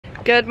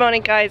Good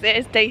morning guys, it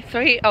is day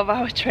 3 of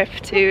our trip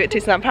to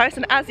Disneyland Paris,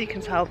 and as you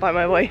can tell by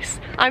my voice,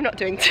 I'm not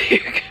doing too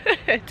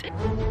good.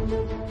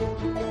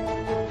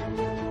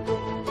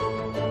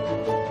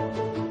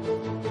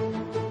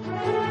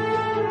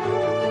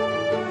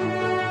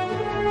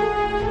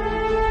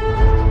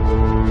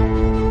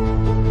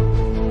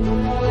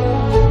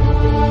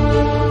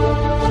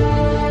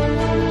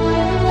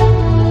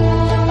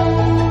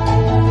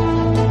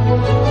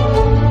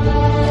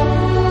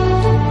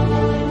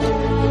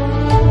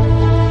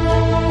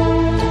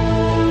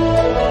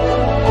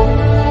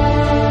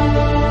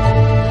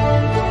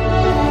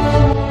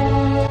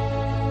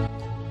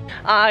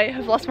 I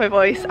have lost my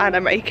voice and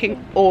I'm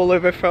aching all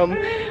over from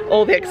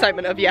all the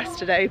excitement of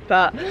yesterday,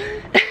 but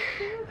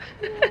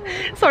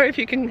sorry if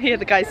you can hear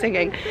the guys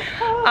singing.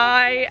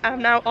 I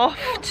am now off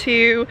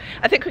to,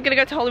 I think we're going to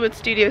go to Hollywood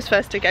Studios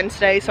first again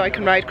today so I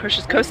can ride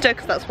Crush's Coaster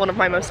because that's one of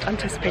my most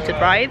anticipated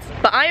rides.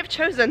 But I have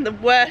chosen the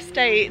worst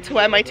day to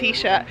wear my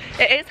t-shirt.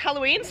 It is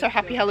Halloween, so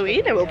happy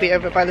Halloween. It will be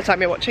over by the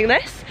time you're watching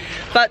this.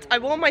 But I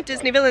wore my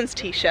Disney Villains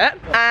t-shirt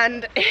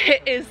and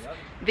it is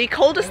the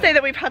coldest day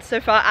that we've had so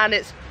far, and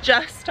it's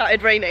just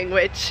started raining,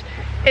 which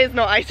is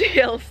not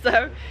ideal,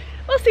 so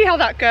we'll see how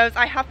that goes.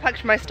 I have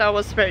packed my Star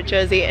Wars Spirit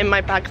jersey in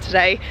my bag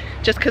today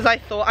just because I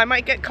thought I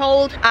might get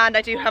cold, and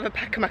I do have a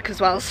pack-a-mac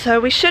as well, so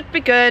we should be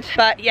good.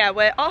 But yeah,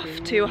 we're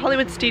off to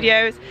Hollywood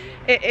Studios.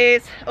 It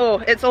is,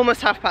 oh, it's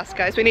almost 8:30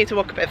 guys, we need to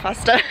walk a bit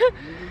faster.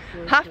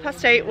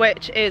 8:30,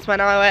 which is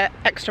when our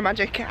extra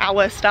magic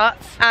hour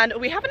starts, and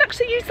we haven't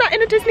actually used that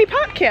in a Disney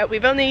park yet.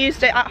 We've only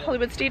used it at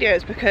Hollywood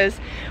Studios because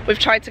we've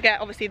tried to get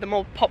obviously the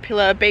more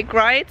popular big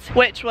rides,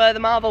 which were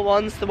the Marvel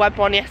ones, the Web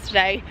one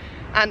yesterday,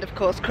 and of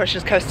course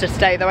Crush's Coaster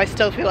today, though I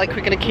still feel like we're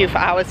going to queue for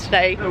hours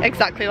today,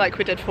 exactly like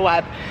we did for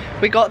Web.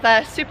 We got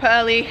there super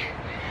early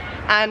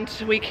and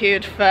we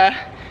queued for,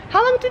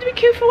 how long did we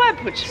queue for Web,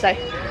 would you say?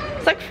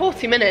 It's like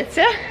 40 minutes,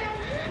 yeah?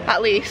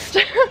 At least.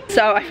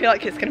 So I feel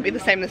like it's going to be the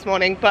same this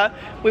morning, but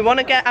we want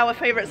to get our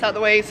favourites out of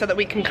the way so that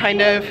we can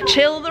kind of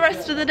chill the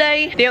rest of the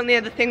day. The only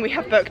other thing we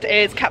have booked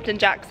is Captain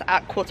Jack's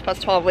at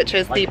 12:15, which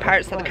is the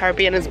Pirates of the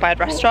Caribbean inspired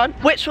restaurant,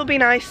 which will be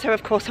nice, so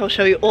of course I'll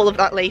show you all of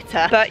that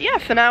later. But yeah,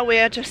 for now we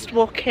are just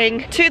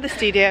walking to the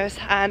studios,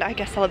 and I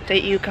guess I'll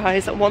update you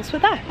guys once we're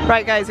there.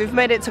 Right guys, we've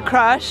made it to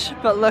Crush,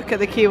 but look at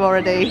the queue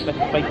already.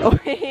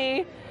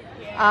 We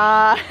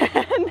are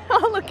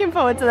not looking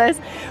forward to this.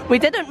 We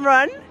didn't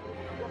run,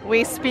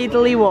 we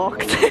speedily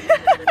walked.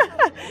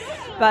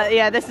 But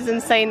yeah, this is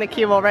insane, the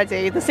queue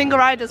already. The single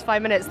ride is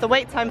 5 minutes. The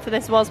wait time for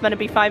this was meant to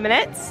be 5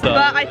 minutes,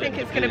 but I think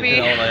it's going to be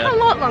a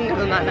lot longer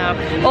than that now.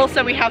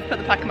 Also, we have put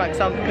the pack-a-macs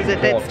on because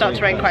it did start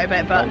to rain quite a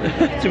bit, but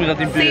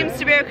seems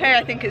to be okay.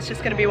 I think it's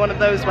just going to be one of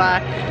those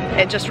where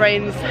it just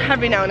rains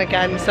every now and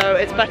again, so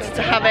it's better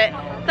to have it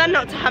than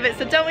not to have it.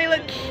 So don't we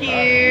look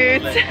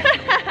cute?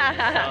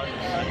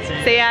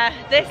 So yeah,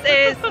 this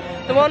is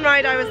the one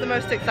ride I was the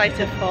most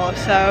excited for,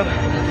 so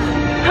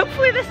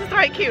hopefully this is the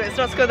right queue. It's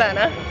not to go there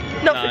now.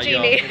 Not for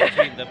Genie.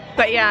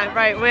 But yeah,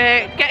 right,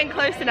 we're getting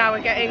closer now.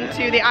 We're getting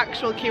to the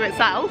actual queue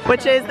itself,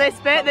 which is this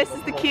bit. This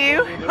is the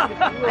queue.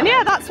 And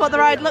yeah, that's what the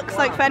ride looks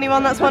like for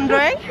anyone that's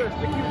wondering.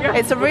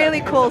 It's a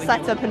really cool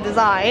setup and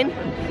design.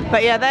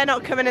 But yeah, they're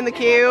not coming in the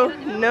queue.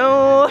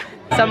 No.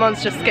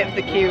 Someone's just skipped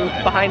the queue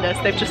behind us.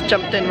 They've just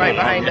jumped in right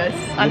behind us.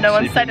 And no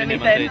one said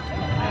anything.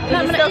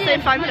 Does it still say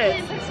 5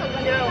 minutes?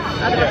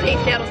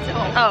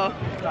 Oh.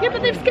 Yeah,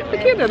 but they've skipped the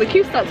queue though. The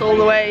queue starts all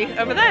the way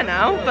over there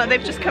now, but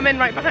they've just come in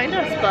right behind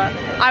us. But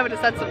I would have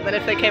said something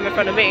if they came in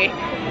front of me.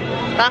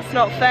 That's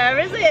not fair,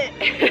 is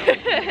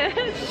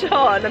it?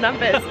 Sean and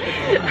Ambers.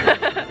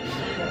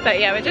 But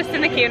yeah, we're just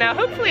in the queue now.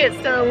 Hopefully it's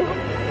still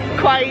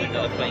quite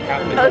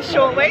a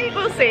short wait.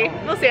 We'll see.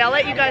 We'll see. I'll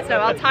let you guys know.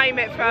 I'll time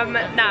it from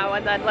now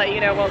and then let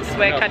you know once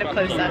we're kind of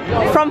closer.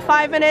 From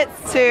 5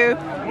 minutes to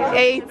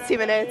 80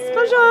 minutes.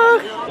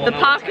 Bonjour. The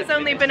park has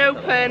only been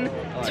open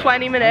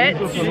 20 minutes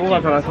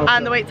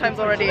and the wait time's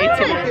already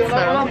 80 minutes,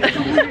 so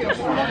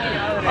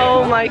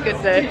oh my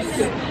goodness.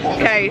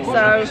 Okay,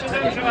 so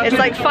it's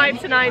like 5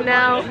 to 9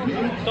 now,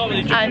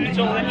 and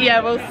yeah,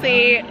 we'll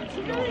see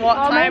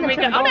what time we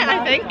get on it,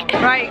 I think.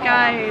 Right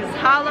guys,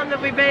 how long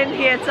have we been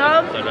here,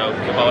 Tom? I don't know,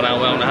 about an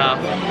hour and a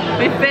half.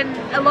 We've been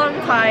a long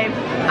time,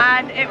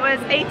 and it was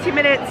 80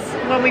 minutes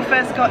when we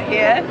first got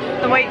here.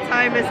 The wait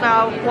time is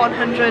now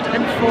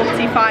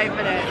 145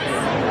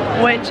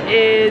 minutes, which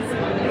is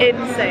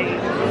insane.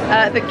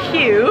 The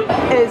queue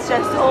is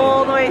just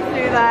all the way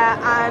through there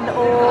and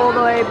all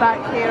the way back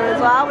here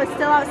as well. We're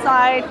still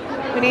outside.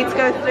 We need to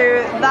go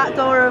through that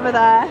door over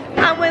there,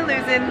 and we're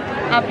losing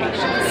our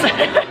patience.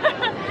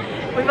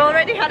 We've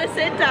already had a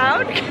sit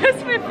down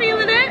because we're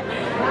feeling it,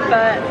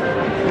 but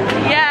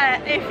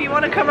yeah, if you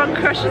want to come on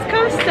Crush's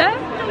Coaster,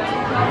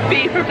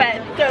 be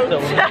prepared. Don't.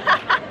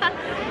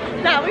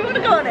 No, we want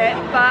to go on it,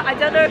 but I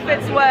don't know if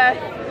it's worth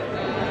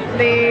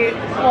the,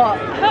 what?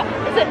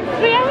 Is it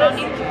 3 hours?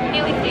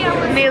 Nearly 3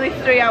 hours. Nearly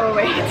 3 hour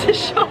wait to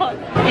Sean.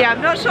 Yeah,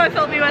 I'm not sure if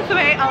it'll be worth the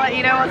wait. I'll let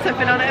you know once I've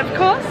been on it, of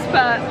course,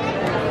 but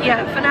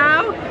yeah, for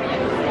now,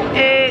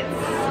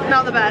 it's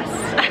not the best.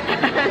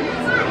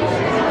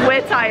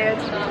 We're tired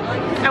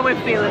and we're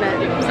feeling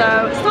it.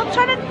 So stop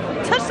trying to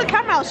touch the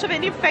camera, I'll shove it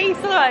in your face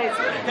otherwise.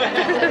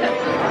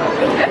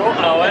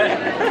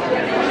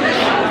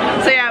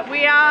 So yeah,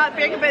 we are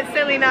being a bit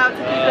silly now to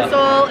keep us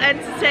all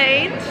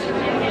entertained.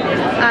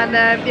 And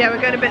yeah,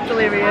 we're going a bit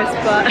delirious,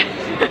 but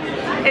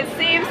it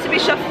seems to be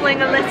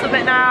shuffling a little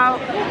bit now.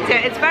 So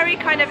yeah, it's very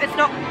kind of, it's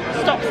not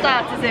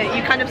stop-start, is it?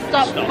 You kind of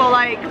stop for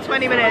like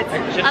 20 minutes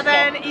and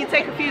then you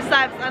take a few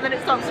steps and then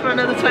it stops for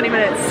another 20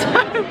 minutes. So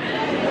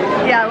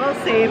yeah, we'll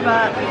see,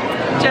 but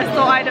just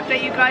thought I'd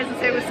update you guys and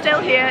say we're still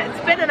here.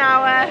 It's been an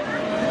hour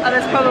and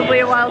there's probably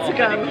a while to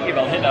go.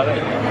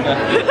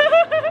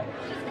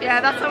 Yeah,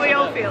 that's how we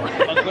all feel.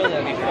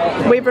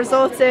 We've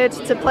resorted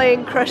to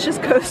playing Crush's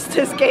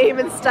Coasters game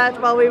instead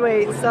while we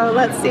wait, so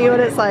let's see what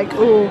it's like.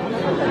 Ooh,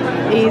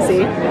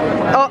 easy.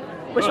 Oh,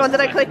 which one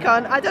did I click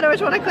on? I don't know which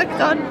one I clicked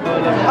on.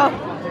 Oh,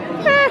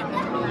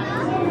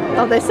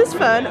 oh, this is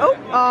fun. Oh,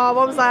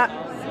 what was that?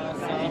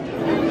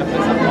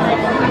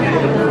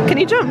 Can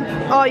you jump?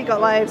 Oh, you got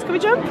lives. Can we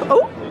jump?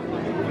 Oh,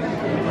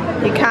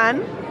 you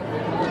can.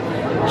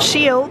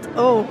 Shield.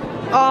 Oh,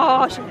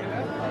 oh.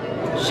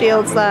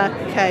 Shields there.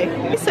 Okay.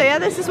 So yeah,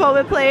 this is what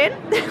we're playing.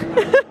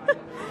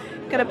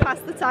 Gonna pass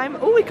the time.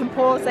 Oh, we can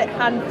pause it.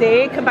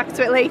 Handy. Come back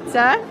to it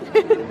later.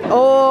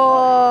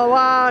 Oh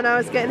wow! Now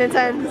it's getting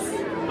intense.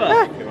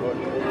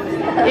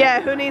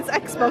 Yeah. Who needs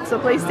Xbox or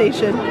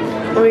PlayStation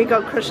when we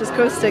got Crush's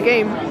Coaster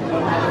game?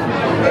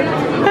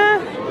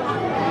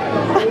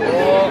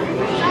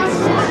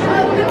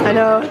 I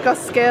know. Got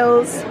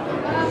skills.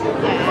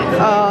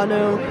 Oh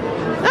no.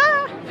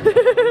 Ah!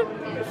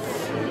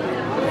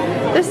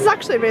 This is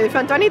actually really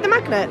fun. Do I need the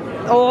magnet?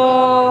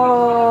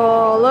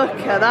 Oh, look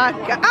at that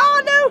guy.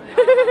 Oh no!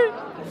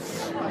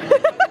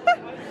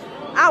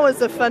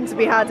 Hours of fun to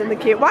be had in the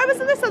queue. Why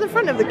wasn't this at the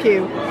front of the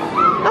queue?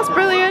 That's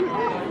brilliant.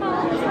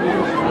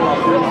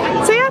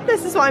 So yeah,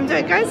 this is what I'm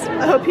doing, guys.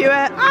 I hope you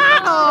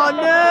oh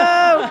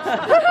no!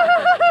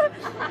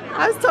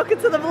 I was talking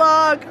to the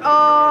vlog.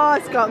 Oh,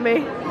 it's got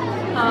me.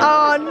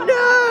 Oh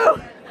no!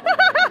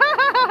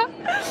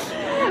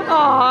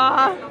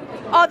 Oh.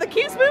 Oh, the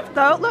queue's moved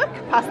though, look,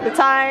 past the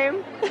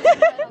time.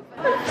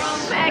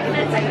 Wrong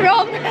magnet.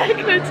 Wrong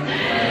magnet. So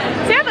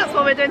yeah, that's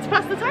what we're doing to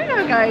pass the time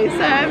now, guys.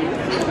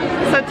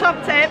 So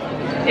top tip,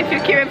 if you're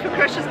queuing for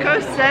Crush's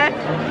Coaster,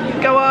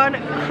 go on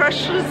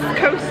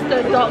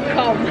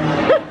crushescoaster.com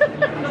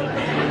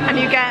and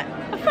you get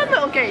a fun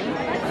little game.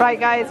 Right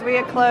guys, we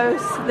are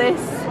close. This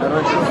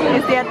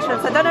is the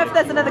entrance. I don't know if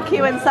there's another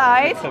queue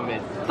inside,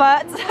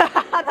 but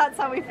that's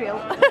how we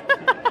feel.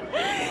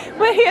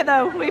 We're here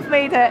though, we've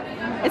made it.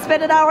 It's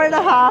been an hour and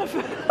a half.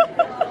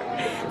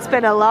 It's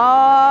been a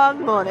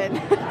long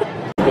morning.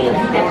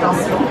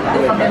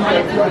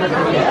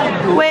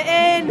 We're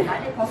in!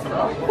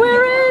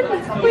 We're in!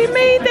 We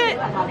made it!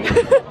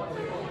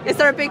 Is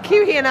there a big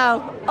queue here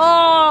now?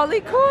 Oh,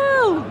 look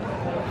cool!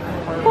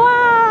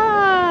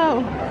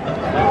 Wow!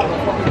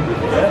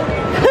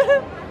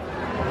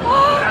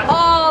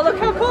 Oh, look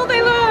how cool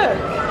they look!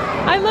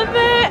 I love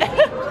it!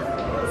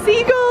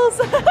 Seagulls!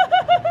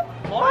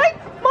 Mine!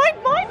 Mine!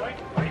 Mine!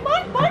 Mine!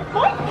 Mine!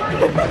 Mine!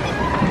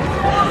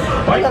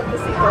 I love the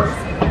seagulls.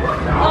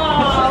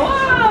 Oh,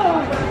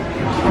 wow!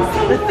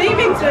 The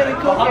theming's really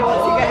cool here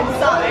once you get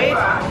inside.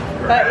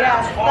 But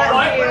yeah,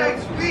 that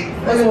view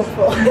was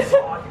awful.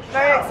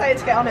 Very excited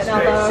to get on it now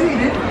though.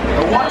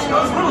 Watch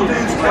those little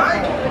dudes,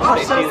 right?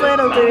 Watch those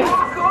little dudes.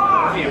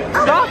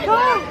 Rock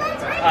on!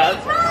 Yeah.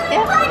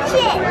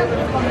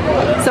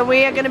 So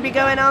we are going to be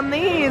going on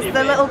these,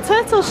 the little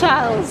turtle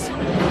shells.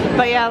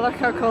 But yeah, look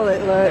how cool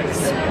it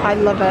looks. I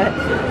love it.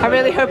 I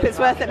really hope it's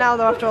worth it now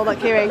though after all that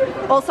queuing.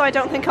 Also, I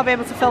don't think I'll be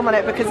able to film on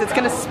it because it's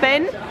going to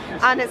spin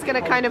and it's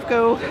going to kind of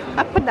go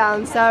up and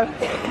down. So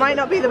it might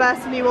not be the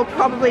best and you will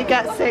probably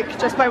get sick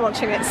just by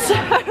watching it. So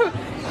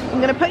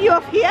I'm going to put you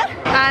off here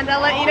and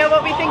I'll let you know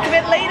what we think of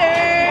it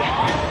later.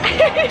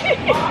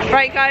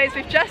 Right guys,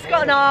 we've just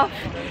gotten off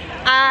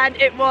and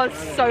it was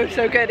so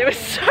good. It was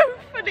so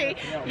funny.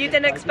 You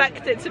didn't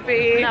expect it to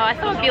be... No, I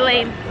thought it'd be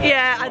lame.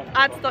 Yeah,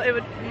 I thought it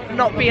would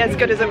not be as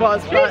good as it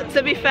was, but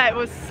to be fair, it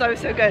was so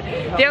good.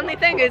 The only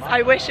thing is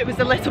I wish it was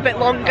a little bit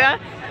longer,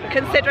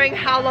 considering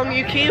how long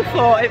you queue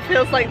for. It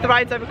feels like the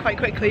ride's over quite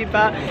quickly,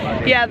 but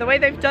yeah, the way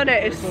they've done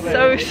it is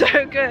so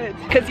good,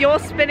 because you're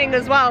spinning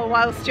as well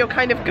whilst you're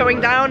kind of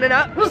going down and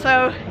up,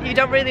 so you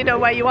don't really know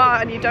where you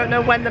are and you don't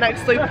know when the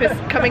next loop is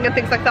coming and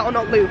things like that, or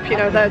not loop, you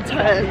know, the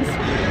turns.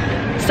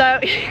 So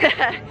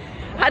yeah,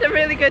 had a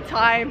really good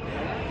time.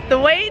 The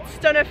waits,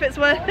 don't know if it's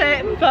worth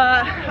it,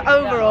 but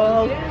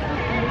overall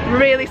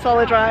really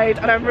solid ride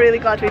and I'm really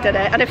glad we did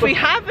it. And if we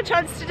have a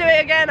chance to do it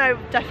again, I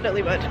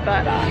definitely would.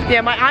 But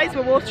yeah, my eyes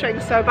were watering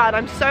so bad.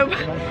 I'm so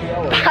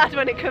bad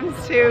when it comes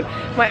to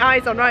my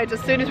eyes on rides. As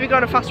soon as we go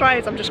on a fast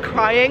ride, I'm just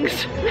crying.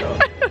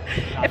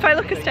 If I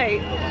look a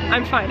state,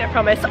 I'm fine, I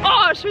promise.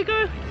 Oh, should we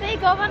go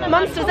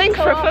Monsters Inc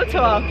for a photo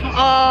op?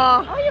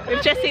 Oh,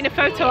 we've just seen a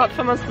photo op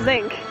for Monsters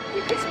Inc.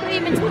 You can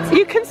scream into it.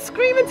 You can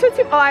scream into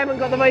it. Oh, I haven't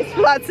got the voice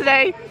for that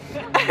today.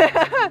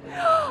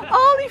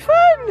 Ollie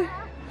fun!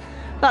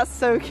 That's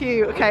so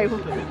cute. Okay,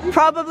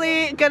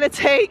 probably gonna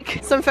take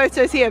some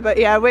photos here, but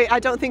yeah, I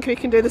don't think we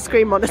can do the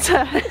screen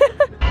monitor.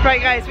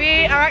 Right guys,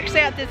 we are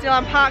actually at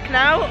Disneyland Park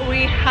now.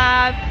 We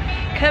have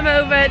come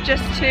over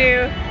just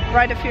to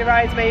ride a few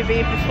rides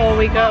maybe before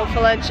we go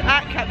for lunch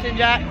at Captain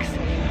Jack's.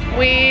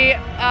 We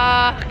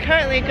are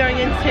currently going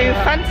into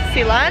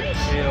Fantasyland.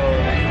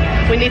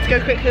 We need to go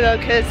quickly though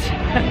because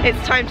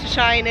It's Time to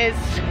Shine is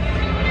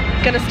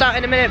gonna start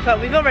in a minute, but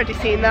we've already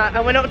seen that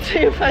and we're not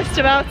too fussed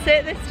about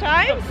it this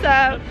time,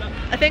 so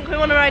I think we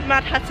want to ride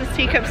Mad Hatter's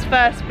Teacups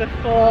first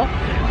before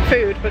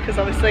food, because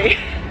obviously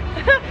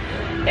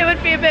it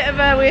would be a bit of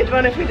a weird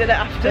one if we did it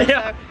after.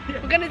 So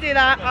we're gonna do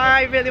that.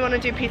 I really want to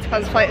do Peter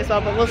Pan's flight as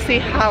well, but we'll see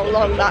how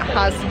long that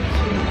has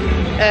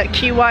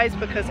queue wise,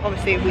 because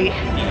obviously we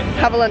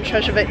have a lunch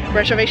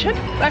reservation.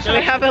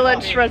 We have a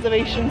lunch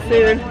reservation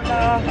soon,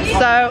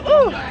 so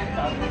ooh.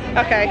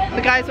 Okay,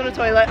 the guy's on a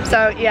toilet,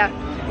 so yeah.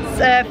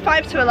 It's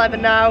 5 to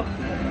 11 now,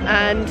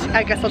 and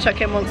I guess I'll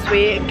check in once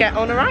we get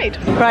on a ride.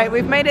 Right,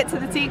 we've made it to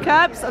the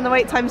teacups and the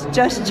wait time's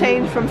just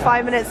changed from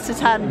 5 minutes to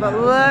 10, but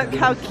look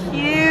how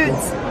cute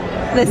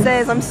this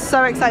is. I'm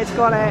so excited to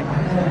go on it.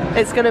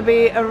 It's gonna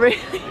be a really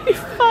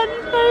fun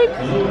thing.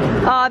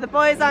 Oh, the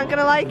boys aren't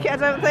gonna like it, I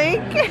don't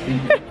think.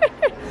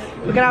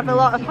 We're gonna have a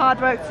lot of hard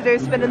work to do,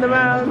 spinning them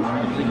around.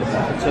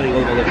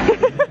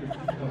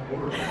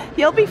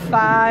 You'll be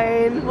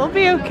fine, we'll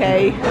be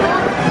okay.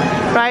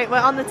 Right, we're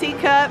on the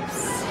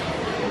teacups.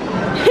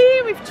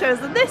 We've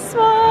chosen this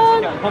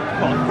one. Do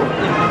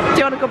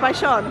you want to go by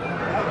Sean?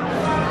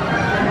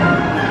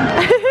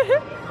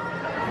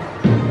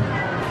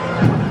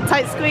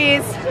 Tight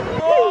squeeze.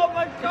 Oh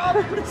my god!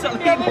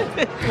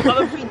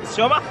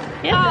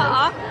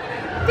 Yeah.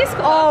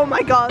 Disco. Oh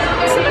my god.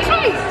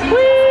 Sweet.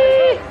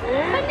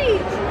 Honey.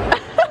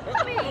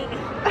 Help me.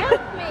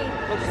 Help me.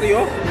 What's the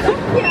off?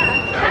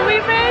 Yeah. Are we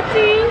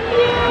ready?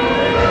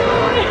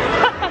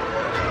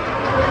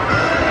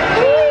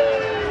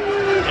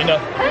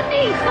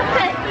 Honey, stop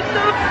it.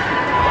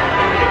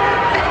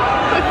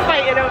 We're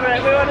fighting over it.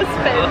 We want to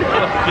spin.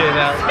 Okay,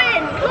 now.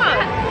 Spin, come on.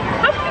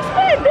 How can we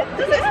spin?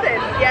 Does it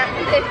spin? Yeah,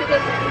 it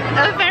does.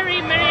 A very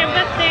merry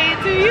birthday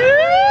to you.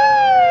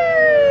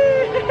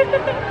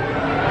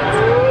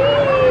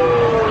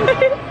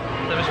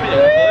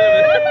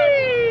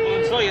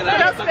 We're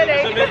not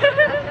spinning.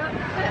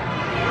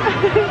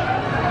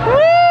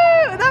 Woo!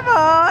 Another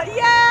more.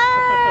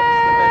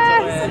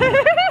 Yes!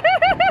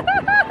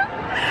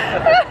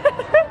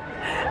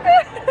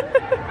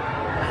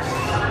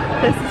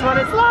 This is what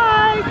it's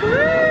like. Woo!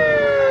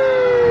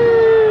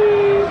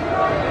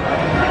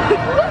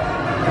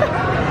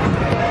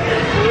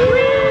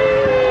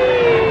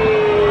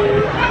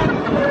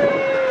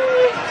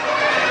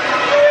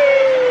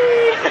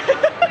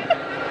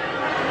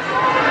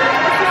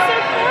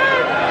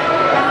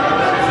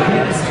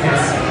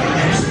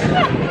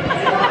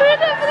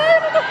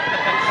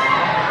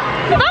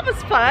 That was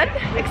fun,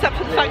 except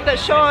for the fact that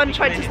Sean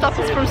tried to stop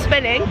us from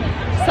spinning,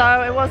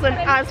 so it wasn't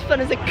as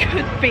fun as it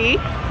could be.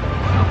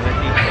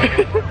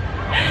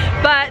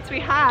 But we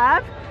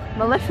have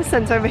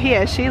Maleficent over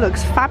here. She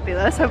looks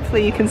fabulous.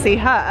 Hopefully you can see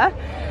her.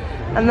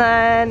 And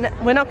then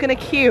we're not going to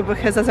queue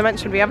because, as I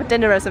mentioned, we have a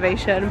dinner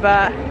reservation,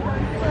 but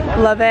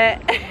love it.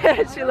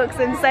 She looks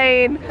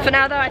insane. For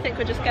now though, I think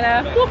we're just going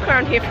to walk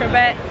around here for a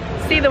bit,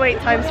 see the wait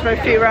times for a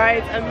few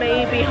rides, and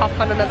maybe hop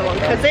on another one,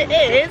 because it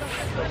is,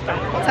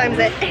 what time is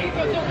it?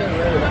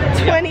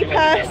 20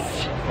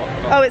 past,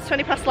 oh, it's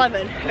 20 past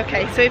 11.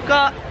 Okay, so we've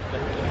got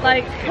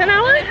like an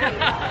hour?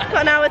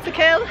 Got an hour to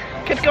kill.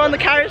 Could go on the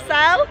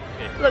carousel.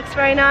 Looks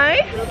very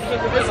nice.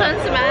 This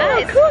one's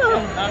nice. Oh,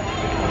 cool.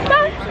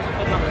 Bye.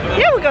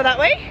 Yeah, we'll go that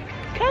way.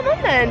 Come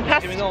on then.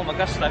 Past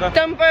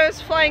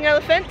Dumbo's Flying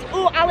Elephant.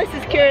 Oh,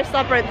 Alice's Curious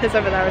Labyrinth is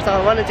over there as well.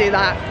 I want to do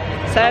that.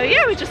 So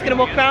yeah, we're just going to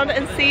walk around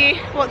and see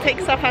what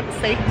takes our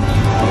fancy.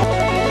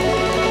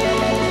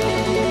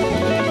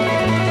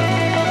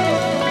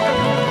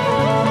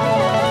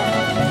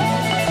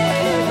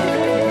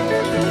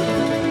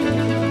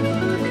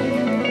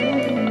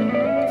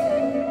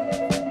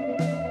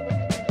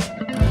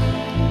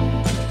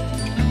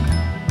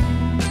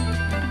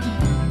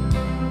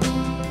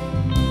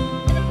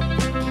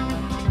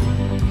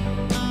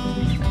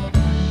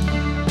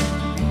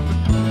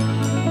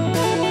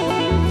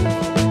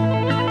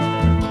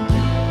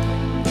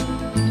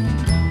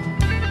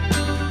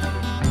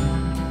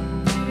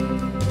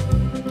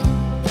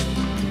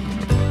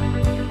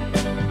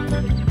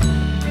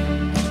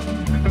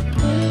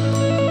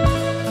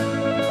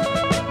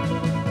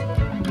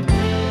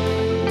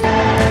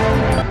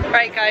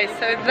 Right guys,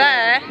 so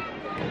there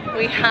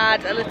we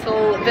had a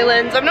little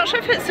villains. I'm not sure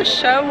if it's a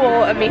show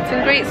or a meet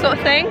and greet sort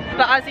of thing,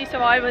 but as you saw,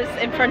 I was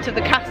in front of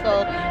the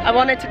castle. I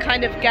wanted to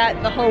kind of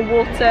get the whole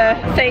water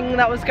thing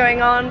that was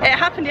going on. It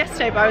happened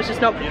yesterday, but I was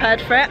just not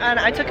prepared for it, and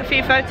I took a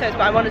few photos,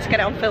 but I wanted to get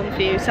it on film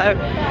for you, so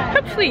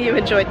hopefully you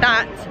enjoyed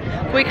that.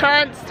 We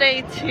can't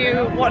stay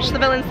to watch the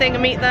villains thing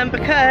and meet them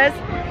because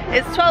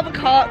it's 12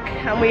 o'clock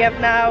and we have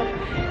now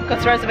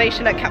got a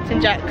reservation at Captain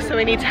Jack's, so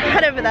we need to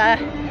head over there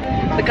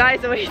The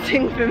guys are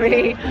waiting for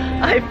me.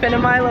 I've been a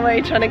mile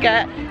away trying to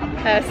get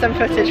some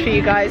footage for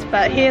you guys,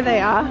 but here they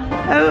are,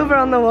 over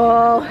on the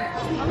wall.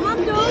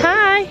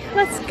 Hi,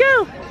 let's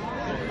go.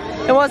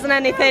 It wasn't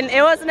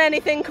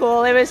anything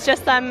cool. It was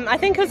just I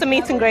think it was a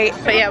meet and greet.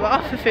 But yeah, we're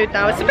off for food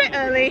now. It's a bit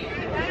early,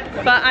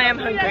 but I am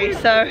hungry,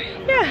 so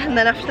yeah. And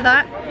then after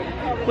that,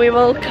 we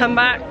will come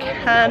back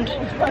and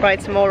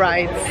ride some more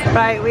rides.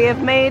 Right, we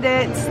have made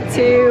it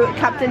to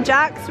Captain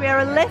Jack's. We are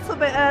a little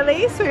bit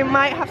early, so we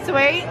might have to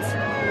wait.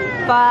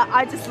 But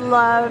I just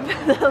love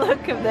the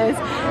look of this.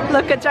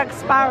 Look at Jack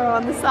Sparrow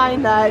on the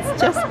sign there, it's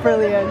just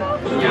brilliant.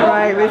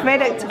 Right, we've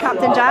made it to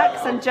Captain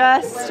Jack's, and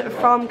just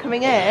from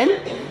coming in,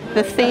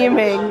 the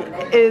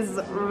theming is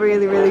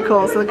really, really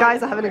cool. So the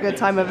guys are having a good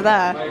time over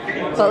there.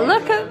 But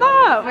look at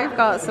that, we've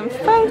got some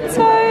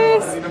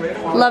photos.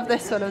 Love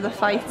this one of the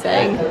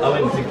fighting.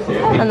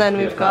 And then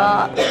we've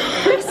got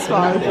this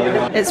one.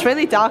 It's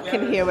really dark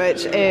in here,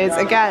 which is,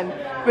 again,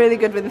 really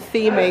good with the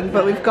theming,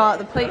 but we've got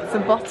the plates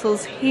and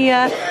bottles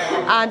here,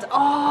 and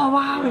oh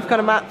wow, we've got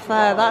a map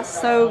there. That's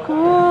so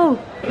cool.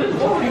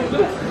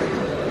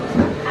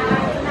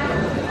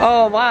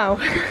 Oh wow.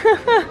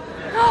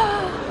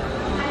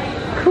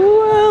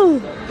 Cool.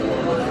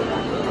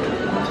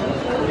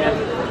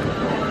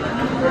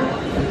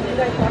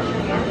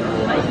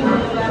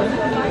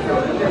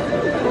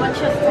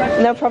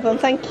 No problem,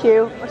 thank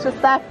you. What's your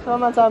step? Oh,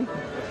 madam.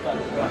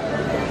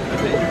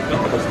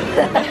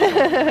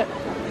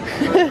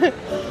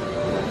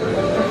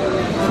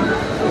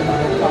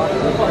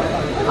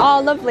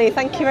 Oh lovely,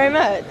 thank you very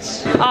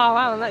much. Oh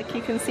wow, look,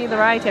 you can see the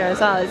ride here as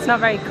well. It's not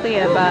very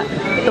clear, but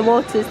the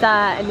water's there,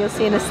 and you'll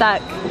see in a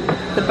sec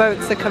the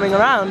boats are coming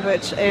around,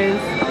 which is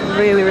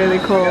really, really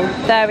cool.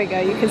 There we go,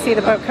 you can see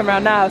the boat come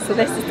around now. So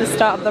this is the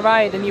start of the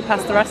ride, and you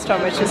pass the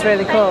restaurant, which is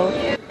really cool.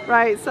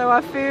 Right, so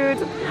our food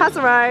has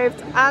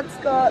arrived. Ad's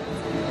got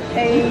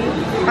a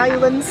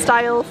island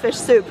style fish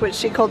soup, which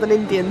she called an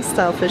Indian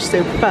style fish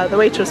soup, but the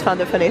waitress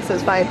found it funny, so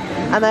it's fine.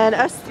 And then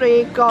us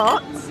three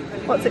got,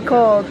 what's it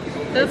called?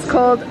 It's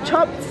called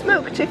chopped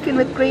smoked chicken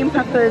with green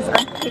peppers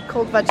and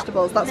pickled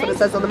vegetables. That's what it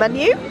says on the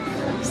menu.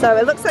 So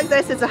it looks like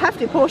this is a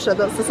hefty portion.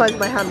 That's the size of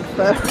my hand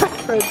for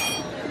reference.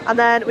 And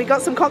then we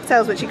got some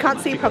cocktails, which you can't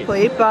see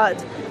properly,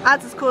 but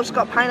Ad's is cool, she's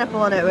got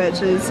pineapple on it,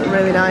 which is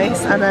really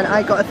nice. And then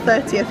I got a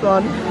 30th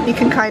one. You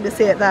can kind of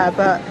see it there,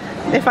 but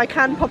if I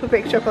can pop a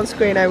picture up on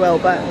screen, I will.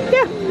 But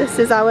yeah, this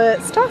is our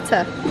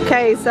starter.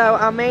 Okay, so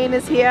our main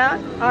is here.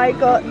 I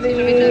got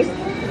the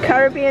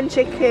Caribbean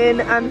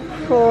chicken and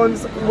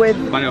prawns with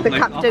the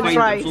captain's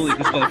rice.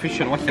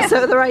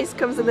 So the rice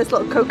comes in this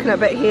little coconut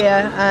bit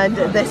here, and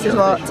this is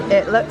what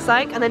it looks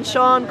like. And then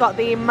Sean got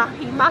the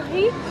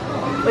mahi-mahi,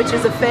 which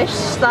is a fish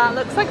that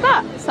looks like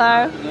that.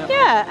 So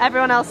yeah,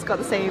 everyone else got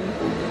the same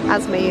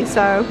as me.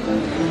 So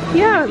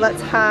yeah,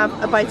 let's have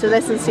a bite of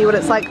this and see what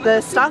it's like.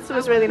 The starter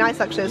was really nice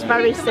actually. It was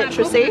very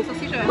citrusy,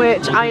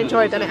 which I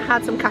enjoyed, and it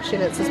had some cashew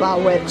nuts as well,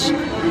 which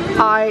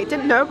I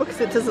didn't know because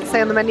it doesn't say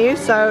on the menu,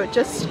 so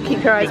just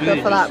keep your eyes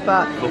peeled for that.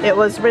 But it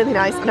was really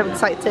nice, and I'm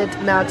excited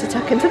now to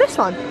tuck into this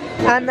one.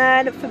 And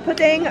then for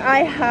pudding, I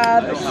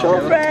have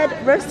shortbread,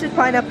 roasted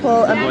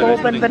pineapple, and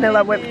bourbon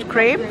vanilla whipped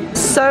cream.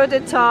 So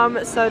did Tom,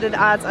 so did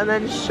Ad, and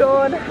then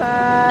Sean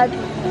had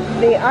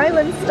the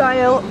island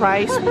style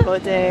rice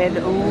pudding.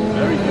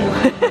 Ooh.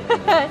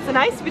 So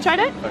nice, have you tried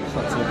it? It's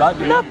not too bad.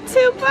 Not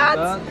too bad.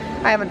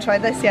 I haven't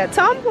tried this yet.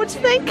 Tom, what do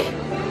you think?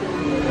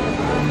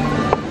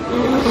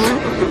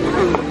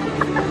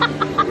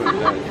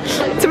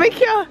 To make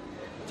you,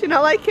 do you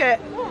not like it?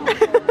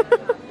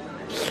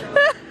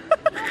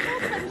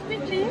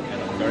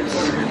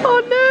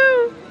 Oh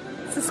no!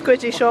 It's a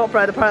squidgy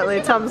shortbread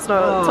apparently. Tom's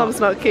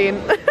not keen.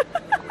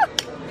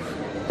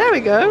 There we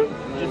go.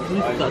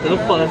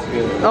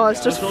 Oh,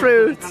 it's just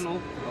fruit.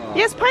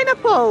 Yes,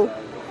 pineapple.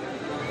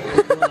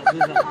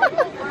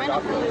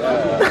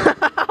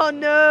 Oh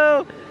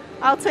no!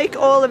 I'll take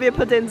all of your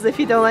puddings if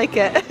you don't like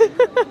it.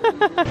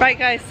 Right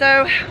guys,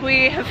 so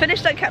we have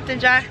finished at Captain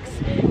Jack's.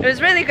 It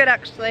was really good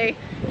actually.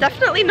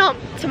 Definitely not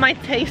to my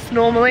taste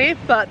normally,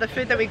 but the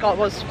food that we got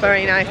was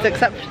very nice,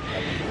 except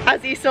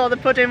as you saw the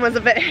pudding was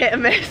a bit hit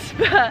and miss.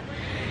 But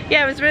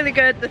yeah, it was really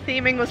good. The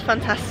theming was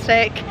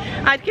fantastic.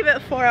 I'd give it a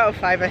 4 out of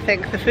 5 I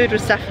think. The food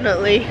was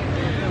definitely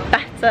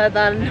better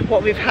than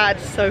what we've had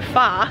so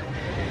far.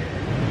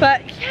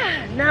 But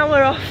yeah, now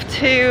we're off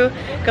to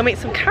go meet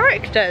some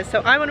characters.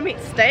 So I want to meet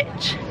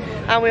Stitch,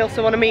 and we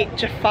also want to meet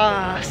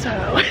Jafar.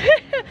 So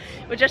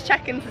we're just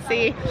checking to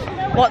see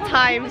what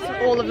times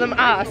all of them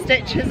are.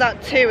 Stitch is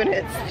at 2 and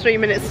it's 3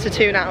 minutes to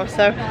 2 now,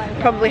 so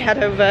probably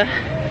head over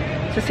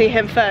to see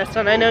him first.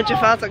 And I know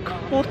Jafar's at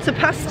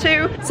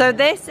 2:15. So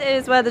this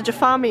is where the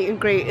Jafar meet and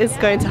greet is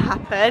going to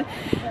happen.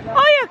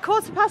 Oh yeah,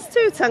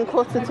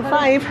 2:15 to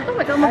 5:15. Oh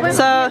my god,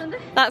 so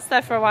that's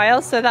there for a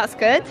while, so that's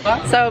good.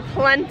 So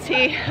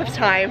plenty of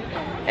time.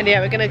 And yeah,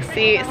 we're gonna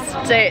see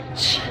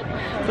Stitch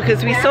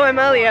because we saw him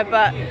earlier,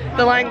 but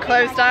the line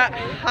closed at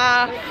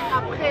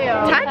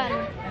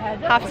 10:30.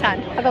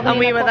 10:30, and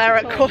we were there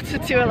at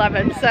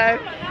 11:15. So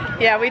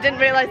yeah, we didn't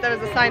realise there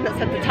was a sign that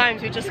said the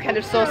times. We just kind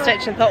of saw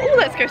Stitch and thought, oh,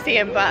 let's go see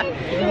him. But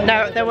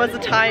no, there was a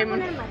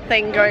time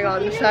thing going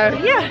on. So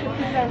yeah,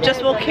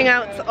 just walking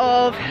out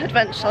of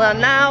Adventureland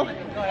now,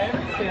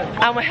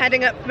 and we're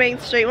heading up Main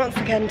Street once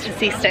again to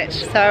see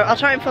Stitch. So I'll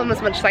try and film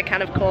as much as I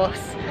can, of course.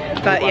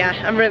 But yeah,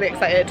 I'm really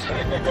excited.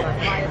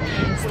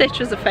 Stitch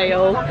was a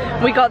fail.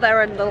 We got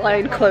there and the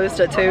line closed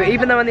at 2,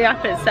 even though on the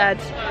app it said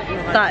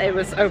that it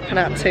was open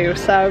at 2.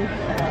 So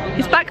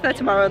he's back there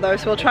tomorrow though,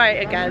 so we'll try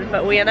it again.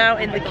 But we are now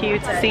in the queue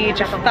to see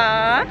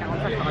Jafar,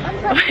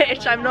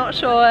 which I'm not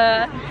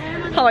sure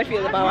how I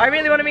feel about. I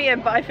really want to meet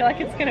him, but I feel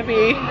like it's gonna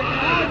be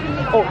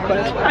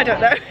awkward. I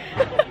don't know.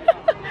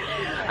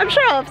 I'm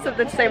sure I'll have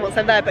something to say once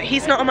I'm there, but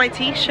he's not on my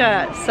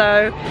t-shirt,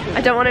 so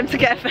I don't want him to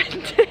get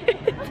offended.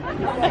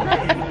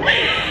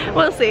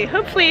 We'll see.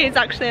 Hopefully he's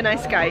actually a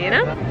nice guy, you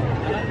know?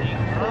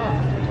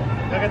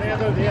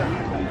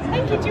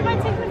 Thank you. Do you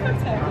mind taking a photo?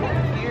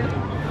 Thank you.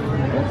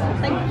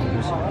 Thank you.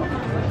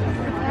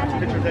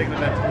 Picture taking the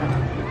next one.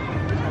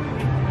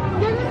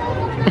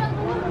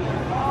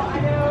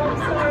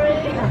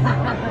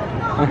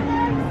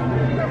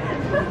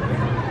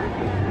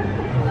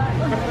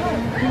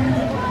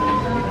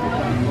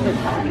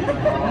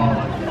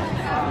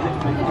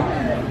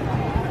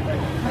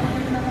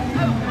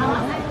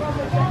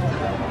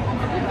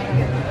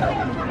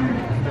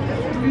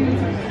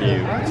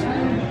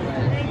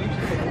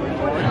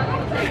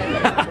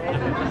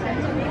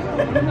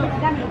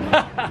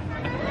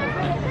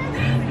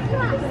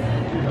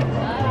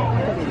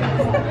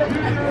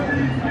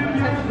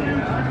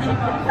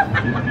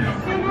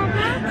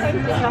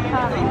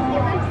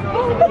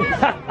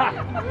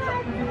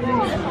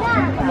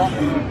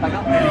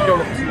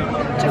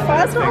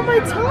 Jafar's not on my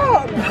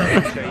top.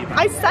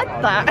 I said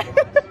that.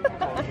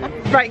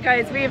 Right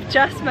guys, we have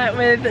just met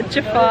with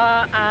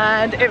Jafar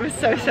and it was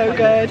so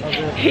good.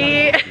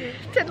 He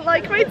didn't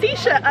like my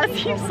t-shirt,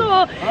 as you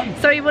saw,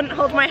 so he wouldn't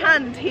hold my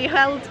hand. He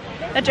held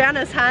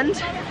Adriana's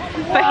hand,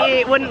 but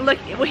he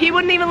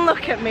wouldn't even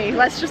look at me.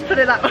 Let's just put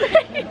it that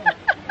way.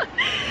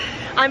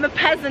 I'm a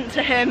peasant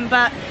to him,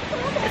 but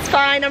it's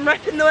fine. I'm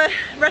repping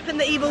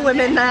the evil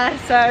women there,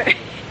 so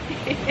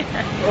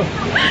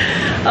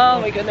oh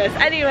my goodness.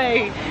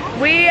 Anyway,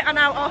 we are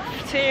now off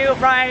to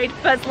ride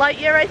Buzz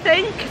Lightyear, I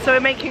think. So we're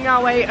making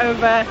our way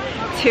over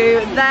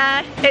to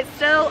there. It's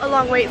still a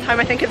long wait time.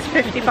 I think it's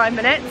 55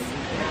 minutes,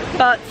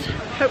 but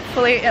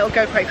hopefully it'll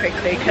go quite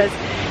quickly because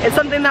it's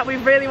something that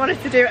we've really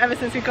wanted to do ever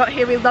since we got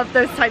here. We love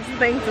those types of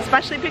things,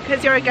 especially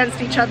because you're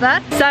against each other.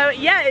 So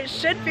yeah, it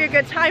should be a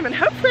good time, and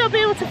hopefully I'll be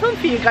able to film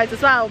for you guys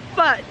as well.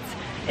 But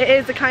it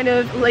is a kind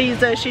of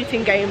laser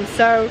shooting game,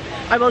 so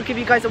I will give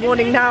you guys a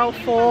warning now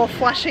for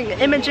flashing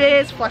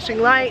images, flashing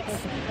lights,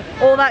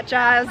 all that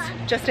jazz,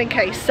 just in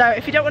case. So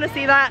if you don't want to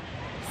see that,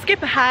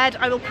 skip ahead.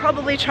 I will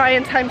probably try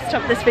and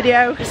timestamp this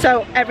video,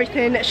 so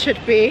everything should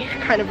be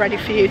kind of ready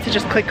for you to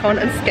just click on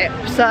and skip.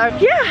 So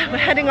yeah, we're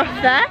heading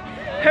off there.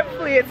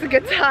 Hopefully it's a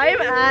good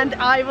time, and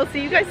I will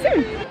see you guys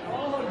soon.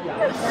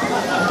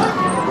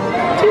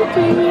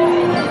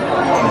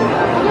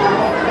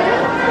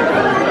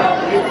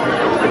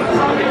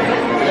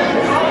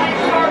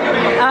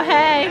 Oh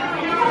hey!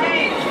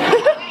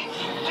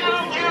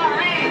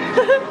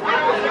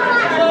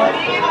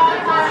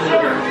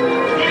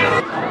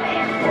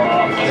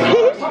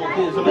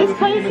 This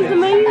place is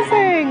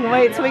amazing!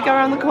 Wait till we go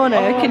around the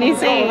corner, can you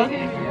see? It's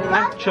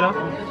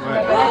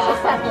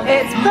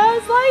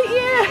Buzz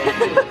Lightyear!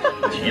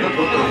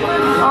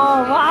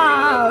 Oh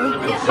wow!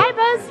 Hi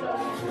Buzz!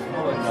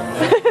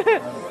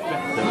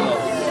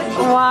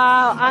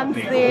 Wow, and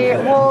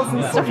the walls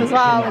and stuff as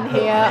well in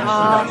here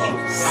are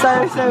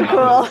so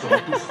cool.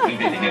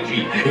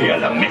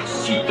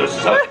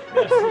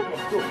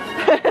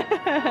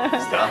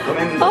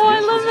 Oh, I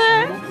love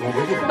it!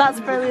 That's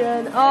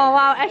brilliant. Oh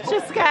wow, extra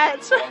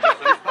sketch.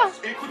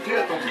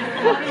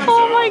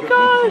 Oh my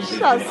gosh,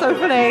 that's so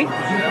funny.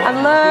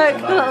 And look,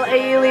 the little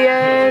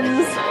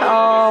aliens.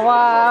 Oh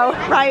wow.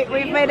 Right,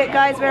 we've made it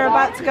guys, we're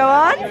about to go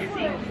on.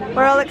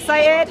 We're all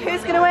excited.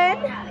 Who's gonna win?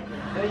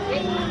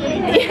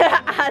 Yeah,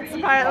 ads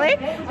apparently.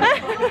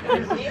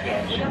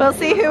 We'll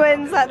see who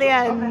wins at the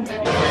end.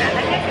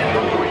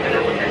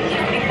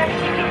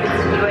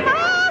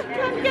 Ah,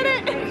 can't get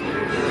it.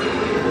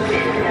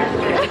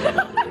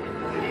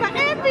 My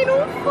hand's been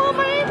awful,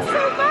 my hand's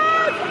so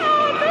bad.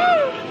 Oh no.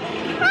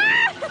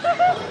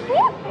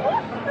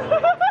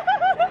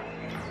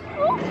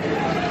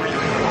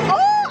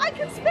 Oh, I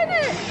can spin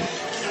it.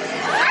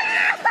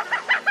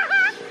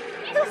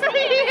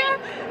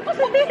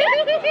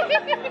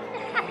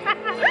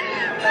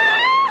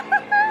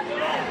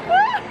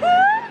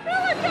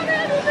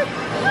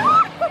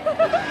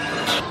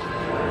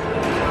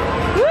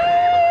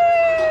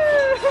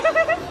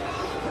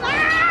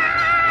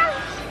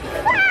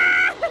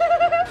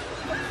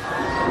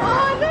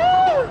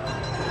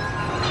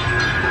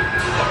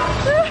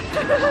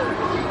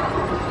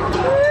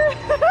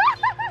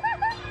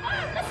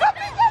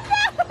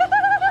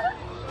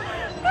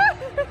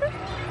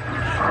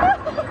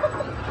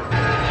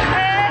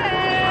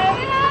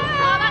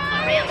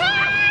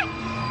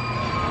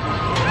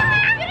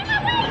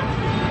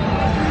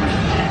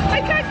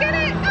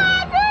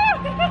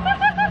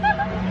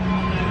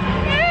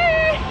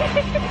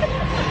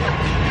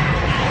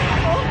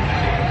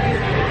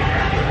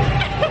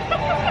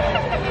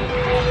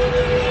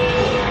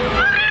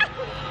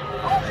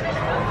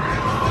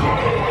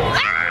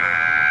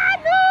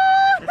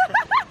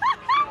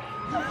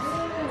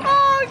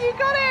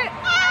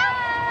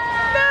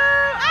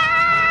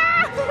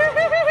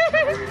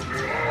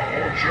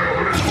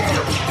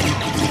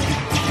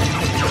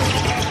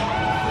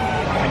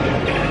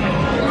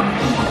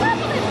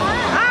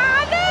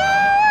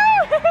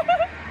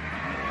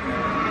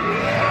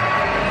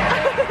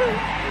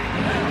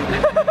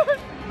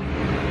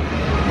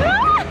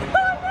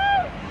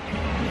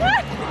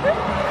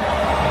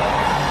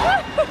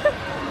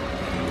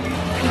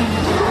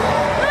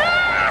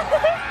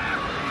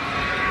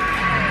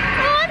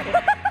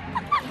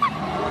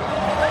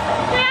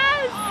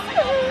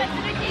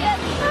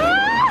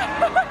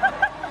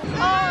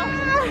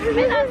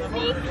 Isn't that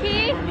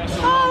sneaky?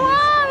 Oh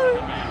wow!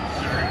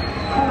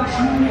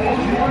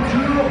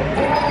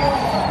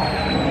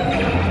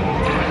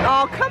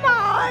 Oh come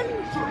on!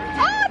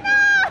 Oh no!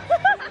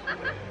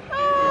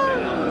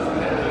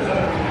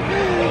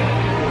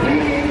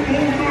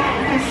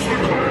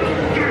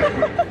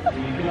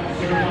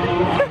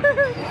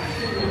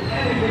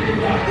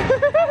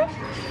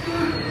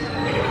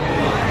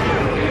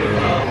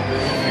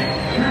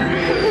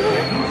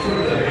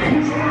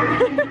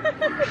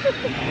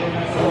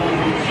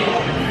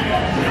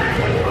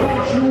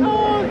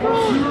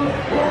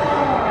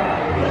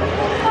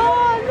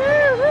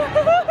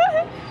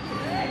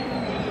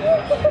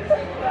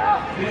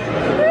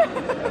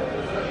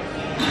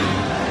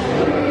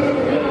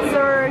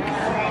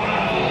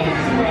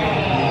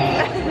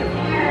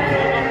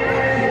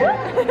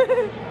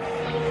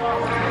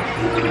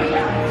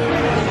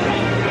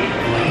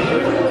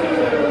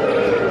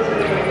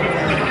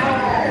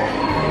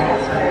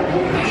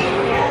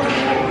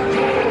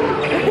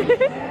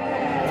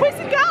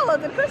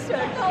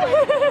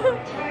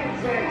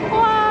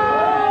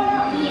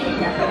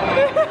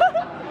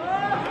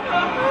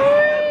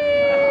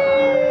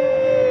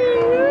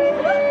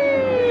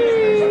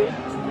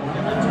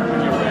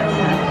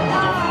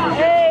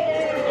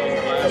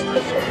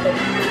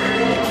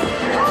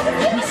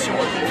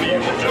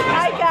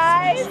 Hi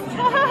guys!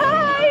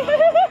 Hi!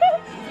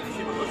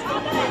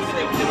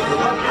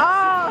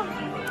 Oh,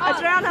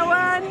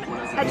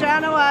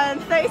 Adriana won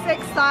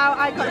 36 style.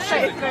 I got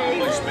 33.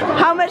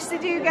 How much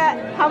did you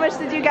get? How much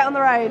did you get on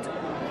the ride?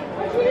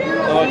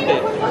 Okay,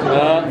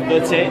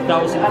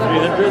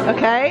 38,300.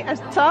 Okay, at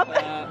the top.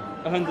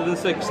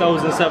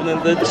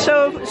 106,700.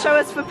 Show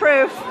us for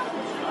proof.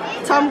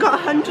 Tom got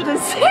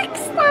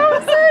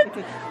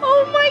 106,000.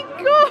 Oh my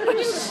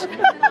gosh!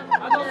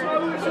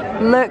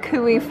 Look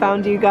who we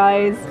found, you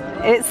guys.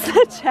 It's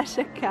the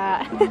Cheshire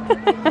Cat.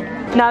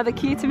 Now the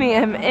queue to meet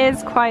him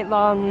is quite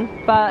long,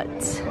 but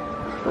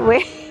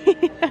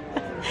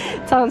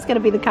Tom's gonna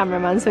be the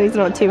cameraman, so he's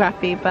not too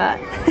happy, but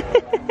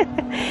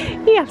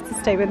you have to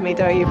stay with me,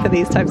 don't you, for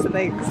these types of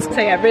things. So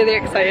yeah, really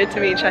excited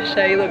to meet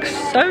Cheshire. He looks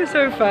so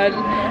fun,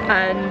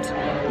 and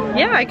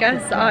yeah, I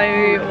guess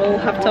I will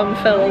have Tom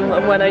film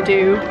when I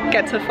do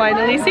get to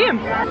finally see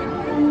him.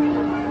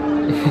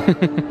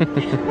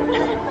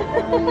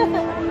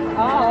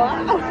 Oh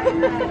wow.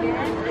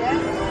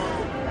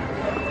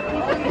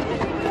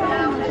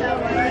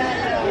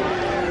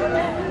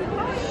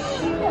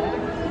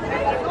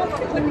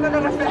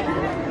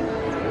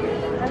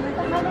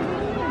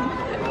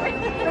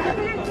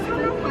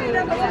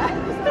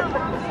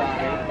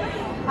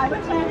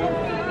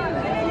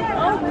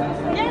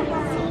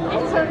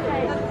 It's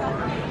okay.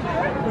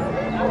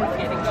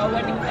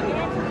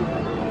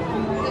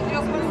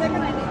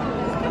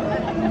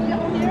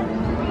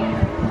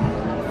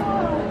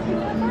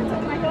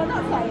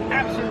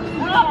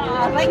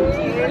 Oh, thank you.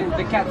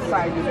 The cat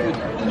side is good.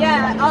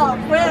 Yeah, oh,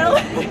 well.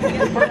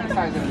 Bird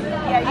side is good.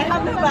 Yeah, you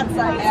have no bad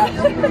side.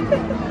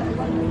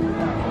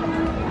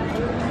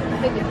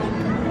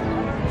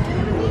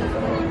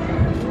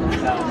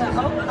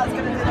 Oh, I was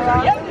going to do the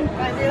round. Yep. Can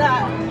I do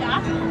that?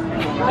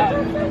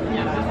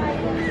 Yeah.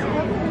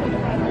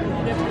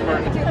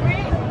 1, 2, 3.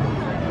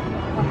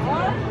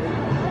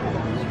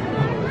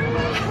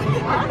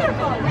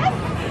 Wonderful. Yes.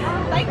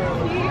 Thank you.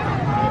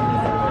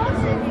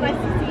 Nice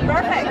to see you.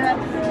 Perfect.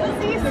 We'll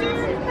see you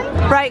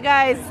soon. Right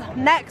guys,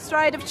 next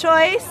ride of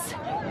choice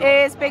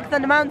is Big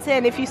Thunder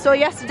Mountain. If you saw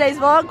yesterday's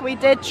vlog, we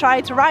did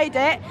try to ride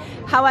it.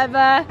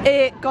 However,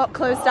 it got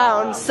closed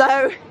down.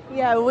 So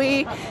yeah,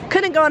 we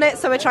couldn't go on it,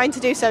 so we're trying to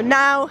do so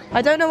now.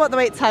 I don't know what the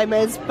wait time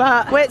is,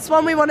 but it's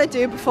one we want to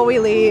do before we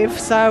leave,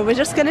 so we're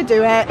just gonna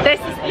do it.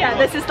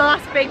 This is the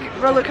last big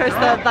roller coaster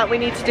that we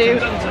need to do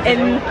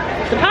in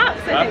the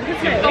parks, I think,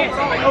 isn't it?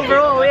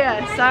 Overall,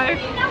 yeah. So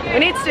we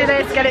need to do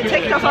this, get it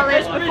ticked off our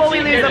list before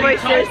we lose our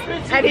voices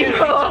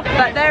anymore.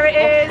 But there it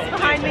is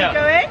behind me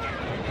going,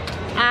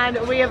 and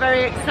we are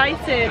very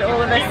excited.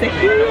 All of us are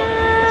here.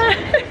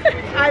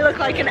 I look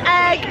like an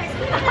egg,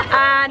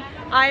 and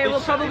I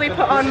will probably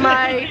put on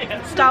my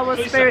Star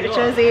Wars Spirit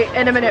jersey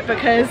in a minute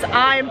because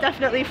I'm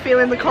definitely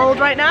feeling the cold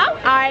right now.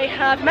 I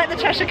have met the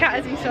Cheshire Cat,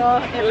 as you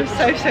saw. It was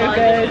so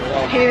good.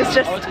 He was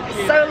just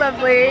so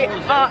lovely.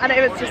 Oh, and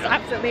it was just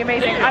absolutely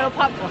amazing. I will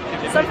pop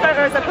some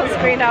photos up on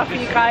screen now for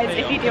you guys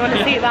if you do want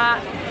to see that.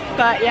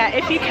 But yeah,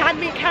 if you can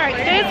meet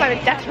characters, I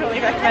would definitely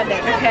recommend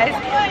it because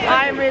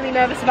I'm really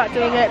nervous about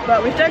doing it,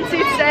 but we've done 2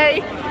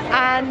 today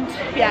and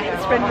yeah,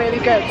 it's been really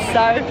good,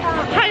 so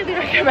highly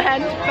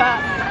recommend. But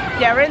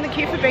yeah, we're in the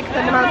queue for Big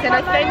Thunder Mountain.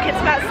 I think it's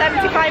about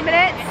 75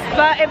 minutes,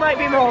 but it might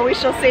be more, we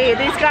shall see.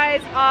 These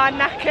guys are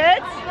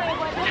knackered.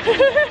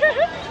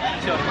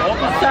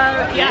 So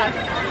yeah,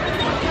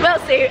 we'll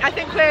see. I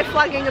think we're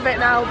flagging a bit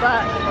now,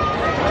 but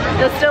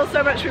there's still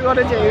so much we want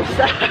to do,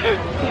 so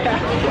yeah.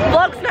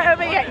 Vlog's not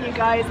over yet, you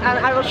guys, and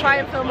I will try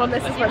and film on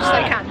this as much as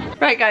I can.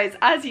 Right guys,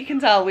 as you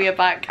can tell, we are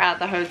back at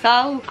the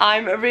hotel.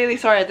 I'm really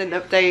sorry I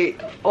didn't update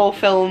or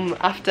film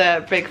after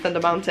Big Thunder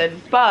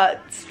Mountain,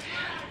 but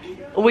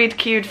we'd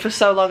queued for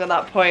so long at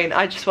that point,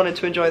 I just wanted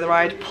to enjoy the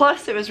ride.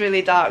 Plus it was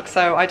really dark,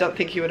 so I don't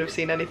think you would have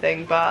seen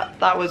anything, but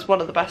that was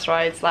one of the best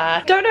rides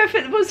there. Don't know if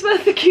it was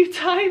worth the queue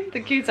time.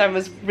 The queue time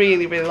was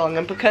really, really long,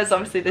 and because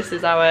obviously this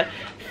is our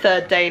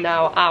third day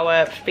now,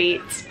 our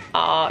feet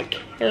are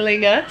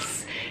killing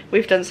us.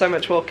 We've done so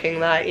much walking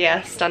that,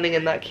 yeah, standing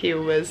in that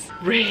queue was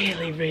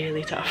really,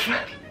 really tough.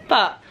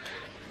 But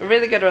a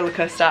really good roller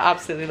coaster,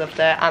 absolutely loved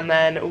it. And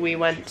then we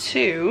went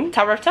to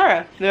Tower of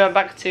Terror. We went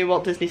back to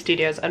Walt Disney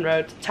Studios and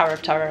rode Tower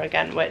of Terror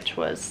again, which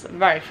was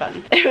very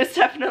fun. It was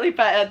definitely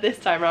better this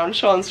time around.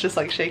 Sean's just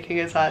like shaking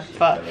his head,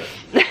 but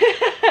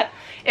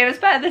it was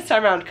better this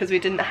time around because we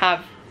didn't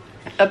have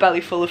a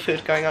belly full of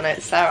food going on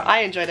it, so I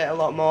enjoyed it a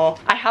lot more.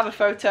 I have a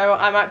photo,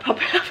 I might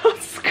pop it up on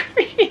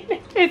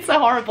screen. It's a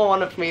horrible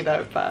one of me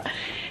though, but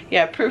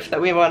yeah, proof that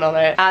we went on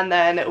it. And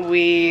then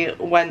we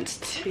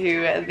went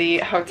to the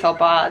hotel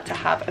bar to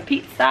have a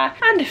pizza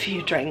and a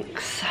few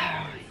drinks. So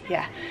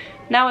yeah,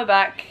 now we're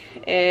back.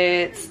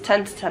 It's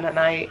 10 to 10 at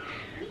night.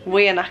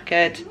 We are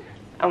knackered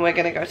and we're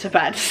gonna go to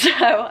bed. So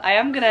I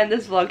am gonna end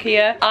this vlog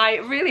here. I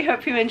really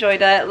hope you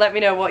enjoyed it. Let me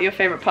know what your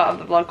favorite part of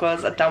the vlog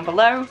was down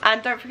below.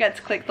 And don't forget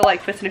to click the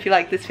like button if you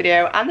like this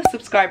video and the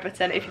subscribe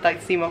button if you'd like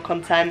to see more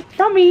content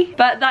from me.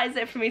 But that is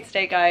it for me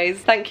today, guys.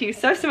 Thank you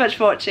so much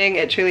for watching.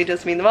 It truly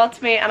does mean the world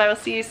to me, and I will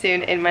see you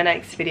soon in my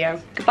next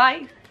video.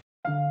 Goodbye.